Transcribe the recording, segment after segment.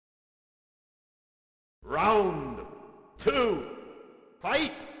Round 2,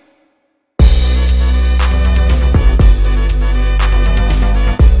 fight!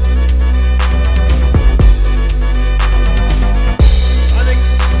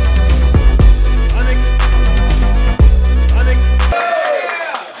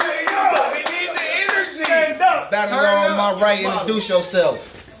 Battle on my right, introduce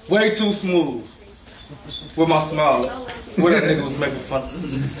yourself. Way too smooth. With my smile. Where that nigga was making fun.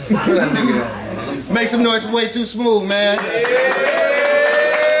 Where that nigga at? Make some noise for Way Too Smooth, man. Yeah.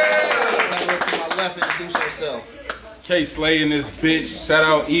 To my left, introduce yourself. K Slay in this bitch. Shout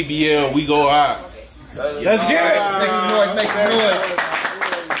out EBL. We go hard. Let's get it. Make some noise, make some noise.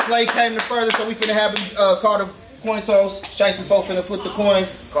 Slay came the furthest, so we finna have him call the coin toss. Shiesty folk finna flip the coin.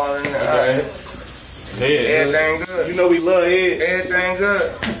 Calling it. Okay. Yeah. Everything good. You know we love it. Everything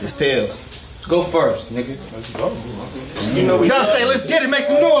good. It's tails. Go first, nigga. Let's go. You know we Y'all say, let's get it, make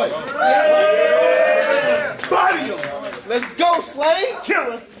some noise. body him. Let's go, Slay.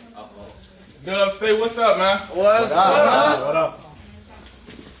 Killer. Dub, say what's up, man? What's up? What up?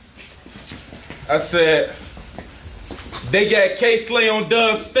 I said, they got K Slay on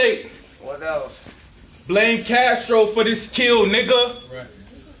Dub State. What else? Blame Castro for this kill, nigga. Right.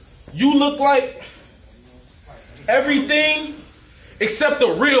 You look like everything except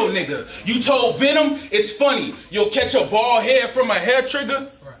a real nigga. You told Venom it's funny. You'll catch a bald head from a hair trigger.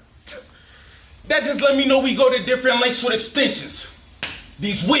 Right. That just let me know we go to different lengths with extensions.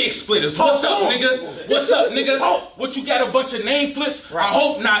 These wig splitters. What's up, nigga? What's up, nigga? What, you got a bunch of name flips? Right. I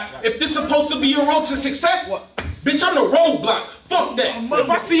hope not. If this supposed to be your road to success, bitch, I'm the roadblock. Fuck that. If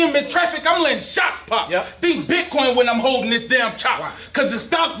I see him in traffic, I'm letting shots pop. Yep. Think Bitcoin when I'm holding this damn chop. Right. Cause the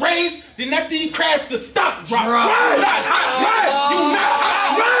stock raised, then after he crashed, the stock dropped. Right. You not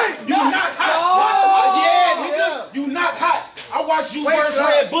hot. Right. You not hot. Right. You not hot. Yeah, nigga. You not hot. I watched you versus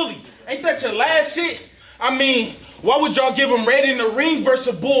Red Bully. Ain't that your last shit? I mean, why would y'all give him Red in the ring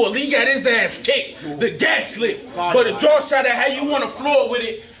versus Bull? He got his ass kicked. The gas slip. But a draw shot at how you want to floor with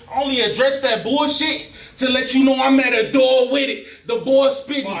it. Only address that bullshit to let you know I'm at a door with it. The boy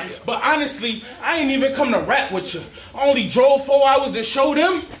spitting. But honestly, I ain't even come to rap with you. I only drove 4 hours to show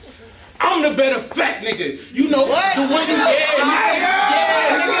them I'm the better fat nigga. You know, what? The one who,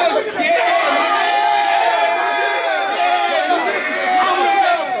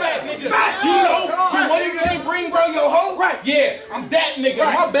 yeah, I'm that nigga.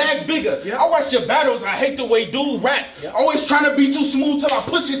 Right. My bag bigger. Yep. I watch your battles. I hate the way dude rap. Yep. Always trying to be too smooth till I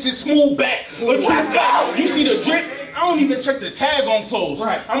push this and smooth back. You see the drip? I don't even check the tag on clothes.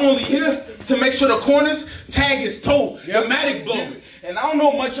 Right. I'm only here to make sure the corners tag is told. Yep. The matic blowing. And I don't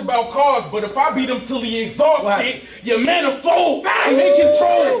know much about cars, but if I beat him till he exhausted, your man a fold. I'm in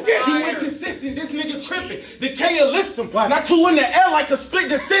control. You inconsistent. This nigga tripping. The K will lift him. Not you in the air like a split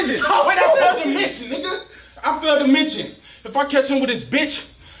decision. Wait, I failed to mention, nigga. I failed to mention. If I catch him with his bitch,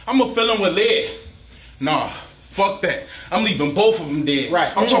 I'ma fill him with lead. Nah, fuck that. I'm leaving both of them dead.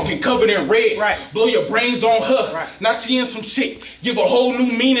 Right. I'm talking covered in red. Right. Blow your brains on her. Right. Now she in some shit. Give a whole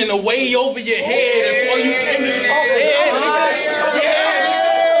new meaning away over your head. And before you came to talk head, nigga.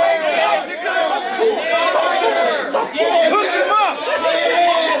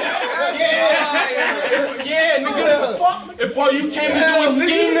 Yeah, nigga. If all you came to do is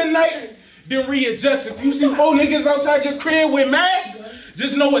scheme tonight, then readjust. If you see 4 niggas outside your crib with masks,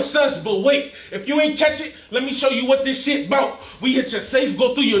 just know it's us. But wait, if you ain't catch it, let me show you what this shit about. We hit your safe,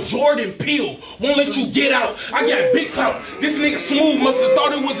 go through your Jordan peel. Won't let you get out. I got big clout. This nigga Smooth must have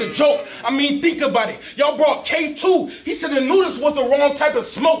thought it was a joke. I mean, think about it. Y'all brought K2. He should have knew this was the wrong type of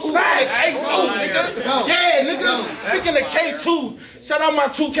smoke. K2, nigga. Yeah, nigga. Speaking of K2, shout out my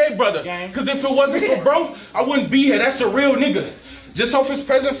 2K brother. Because if it wasn't for bro, I wouldn't be here. That's a real nigga. Just off his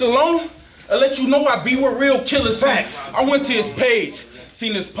presence alone, I'll let you know I be with real killers. I went to his page,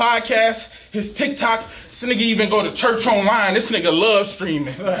 seen his podcast, his TikTok. This nigga even go to church online. This nigga love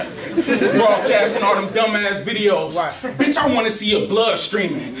streaming. Broadcasting all them dumbass videos. Bitch, I want to see your blood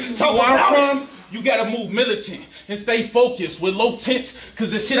streaming. So where I'm from, you gotta move militant and stay focused with low tense,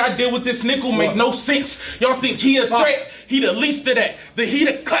 cause the shit I did with this nickel make no sense. Y'all think he a threat? He the least of that. The he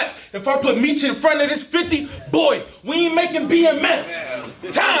the cut. If I put Meech in front of this 50, boy, we ain't making BMF.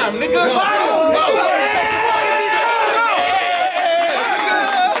 Time, nigga.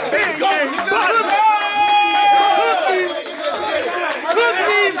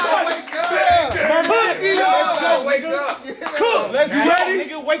 Let's get ready,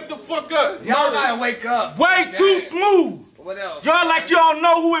 nigga. Wake the fuck up. Y'all gotta wake up. Way too smooth. What else? Y'all like y'all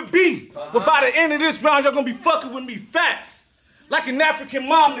know who it be. But by the end of this round, y'all gonna be fucking with me facts. Like an African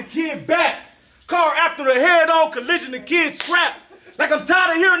mom, the kid back. Car after the head-on collision, the kid scrap. Like I'm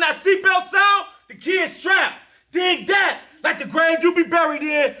tired of hearing that seatbelt sound, the kid strapped. you be buried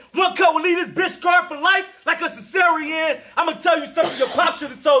in. One cut will leave this bitch scarred for life like a cesarean. I'ma tell you something your pop should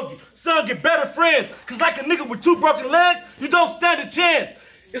have told you. Son, get better friends. Cause like a nigga with 2 broken legs, you don't stand a chance.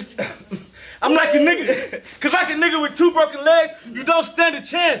 I'm like a nigga, cause like a nigga with 2 broken legs, you don't stand a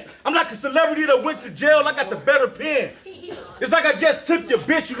chance. I'm like a celebrity that went to jail, I got the better pen. It's like I just took your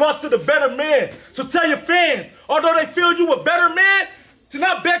bitch, you lost to the better man. So tell your fans, although they feel you a better man, to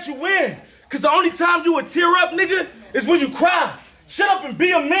not bet you win. Cause the only time you would tear up, nigga, is when you cry. Shut up and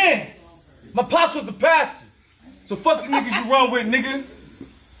be a man. My pops was a pastor. So fuck the niggas you run with, nigga.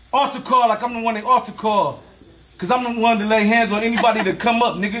 Altar call like I'm the one they altar call. Cause I'm the one to lay hands on anybody that come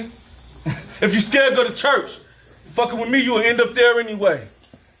up, nigga. If you scared, go to church. Fucking with me, you'll end up there anyway.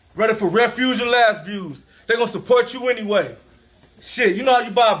 Ready for refuge or last views. They gonna support you anyway. Shit, you know how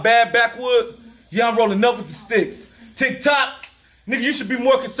you buy a bad backwoods? Yeah, I'm rolling up with the sticks. TikTok, nigga, you should be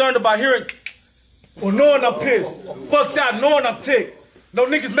more concerned about hearing or knowing I'm pissed. Fuck that, knowing I'm ticked. No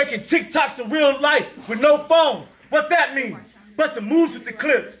niggas making TikToks in real life with no phone. What that mean? Busting moves with the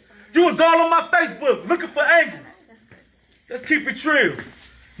clips. You was all on my Facebook looking for angles. Let's keep it real.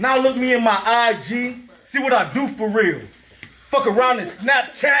 Now look me in my IG, see what I do for real. Fuck around and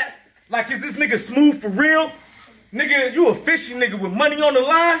Snapchat, like is this nigga smooth for real? Nigga, you a fishy nigga with money on the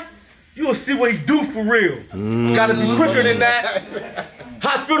line, you'll see what he do for real. Gotta be quicker than that.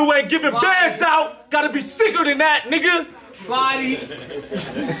 Hospital ain't giving beds out, gotta be sicker than that, nigga. Body.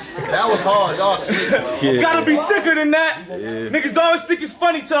 That was hard, y'all shit. Gotta be sicker than that. Niggas always think it's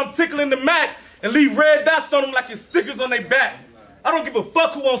funny till I'm tickling the Mac and leave red dots on them like it's stickers on their back. I don't give a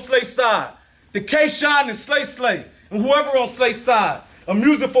fuck who on Slay's side. The K-Shine and Slay, and whoever on Slay's side.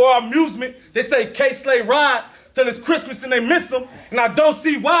 Amusing for our amusement, they say K-Slay ride till it's Christmas and they miss him, and I don't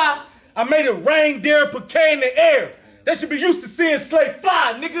see why. I made it rain, dare, bouquet in the air. They should be used to seeing Slay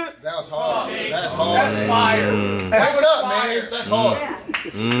fly, nigga. That was hard. That's hard. That's fire. Back it up, man. That's hard.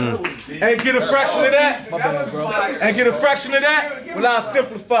 Ain't get a fraction of that. That was fire. Ain't get a fraction of that. Well, I'll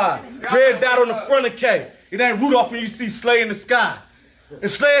simplify. Red dot on the front of K. It ain't Rudolph when you see Slay in the sky.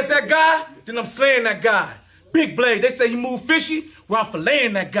 If Slay is that guy, then I'm slaying that guy. Big Blade, they say he move fishy, well, I'm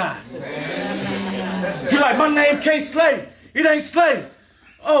filleting that guy. You like, my name K-Slay. It ain't Slay.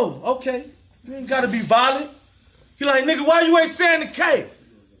 Oh, okay. You ain't gotta be violent. He like, nigga, why you ain't saying the K?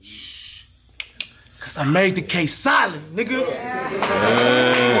 Cause I made the K silent, nigga.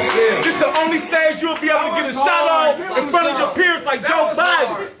 This the only stage you'll be able to get a shot on in front of your peers like Joe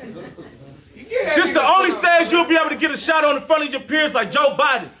Biden. This the only stage you'll be able to get a shot on in front of your peers like Joe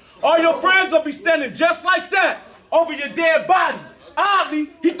Biden. All your friends gonna be standing just like that over your dead body. Oddly,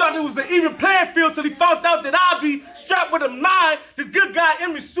 he thought it was an even playing field till he found out that I be strapped with a 9. This good guy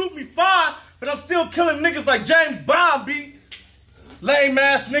image suit me fine, but I'm still killing niggas like James Bond be. Lame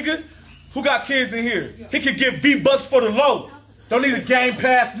ass nigga. Who got kids in here? He could get V-Bucks for the low. Don't need a game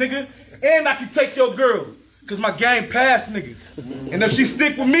pass, nigga. And I can take your girl, cause my game pass niggas. And if she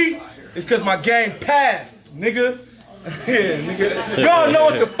stick with me, it's cause my game passed, nigga. Yeah, nigga. Y'all know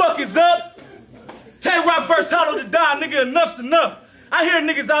what the fuck is up. Tay-Rock versus Hollow to Die, nigga, enough's enough. I hear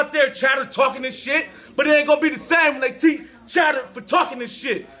niggas out there chatter talking this shit, but it ain't gonna be the same when they chatter for talking this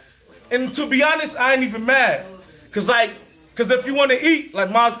shit. And to be honest, I ain't even mad. Cause if you wanna eat,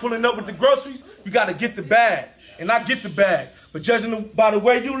 like Mom's pulling up with the groceries, you gotta get the bag. And I get the bag. But judging by the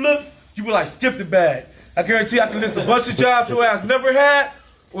way you look, you be like, skip the bag. I guarantee I can list a bunch of jobs your ass never had,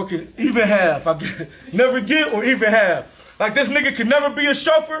 or can even have. Never get or even have. Like this nigga could never be a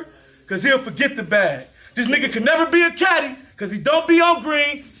chauffeur, cause he'll forget the bag. This nigga could never be a caddy, cause he don't be on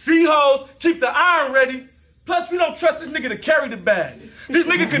green, see hoes, keep the iron ready. Plus we don't trust this nigga to carry the bag. This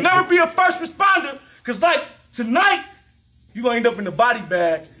nigga could never be a first responder, cause like tonight, you gonna end up in the body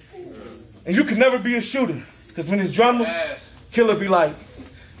bag. And you could never be a shooter, cause when it's drama, killer be like,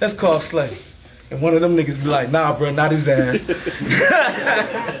 that's called Slay. And one of them niggas be like, nah, bro, not his ass.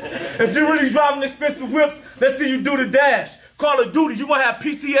 If you really driving expensive whips, let's see you do the dash. Call of Duty, you gonna have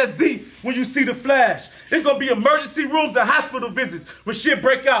PTSD when you see the flash. It's gonna be emergency rooms and hospital visits when shit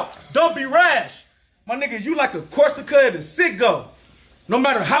break out. Don't be rash. My nigga, you like a Corsica at a Citgo. No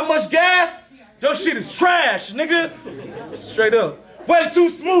matter how much gas, your shit is trash, nigga. Straight up. Way too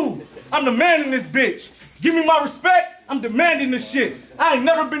smooth. I'm the man in this bitch. Give me my respect, I'm demanding this shit. I ain't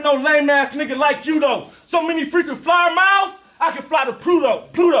never been no lame ass nigga like you though. So many freaking flyer miles, I can fly to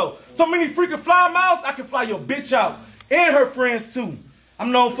Pluto. So many freaking flyer miles, I can fly your bitch out. And her friends too.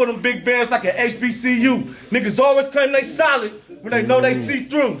 I'm known for them big bands like an HBCU. Niggas always claim they solid when they know they see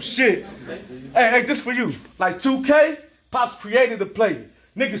through. Shit. Hey, this for you. Like 2K, Pops created the player.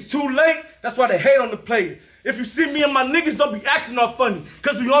 Niggas too late, that's why they hate on the player. If you see me and my niggas, don't be acting all funny.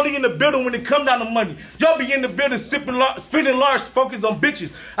 Cause we only in the building when it come down to money. Y'all be in the building spending large, focus on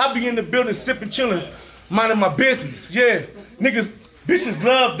bitches. I be in the building sipping, chilling, minding my business. Yeah, niggas, bitches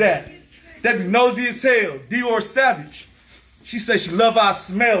love that. That be nosy as hell. Dior Savage. She say she love how I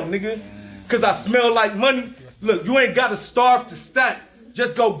smell, nigga. Cause I smell like money. Look, you ain't gotta starve to stack.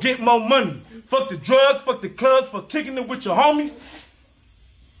 Just go get more money. Fuck the drugs, fuck the clubs, fuck kicking it with your homies.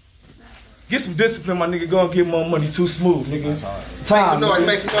 Get some discipline, my nigga. Go and get more money. Too smooth, nigga. Make some noise,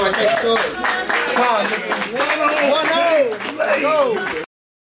 make some noise, make some noise. Time, nigga. 1-0. Go.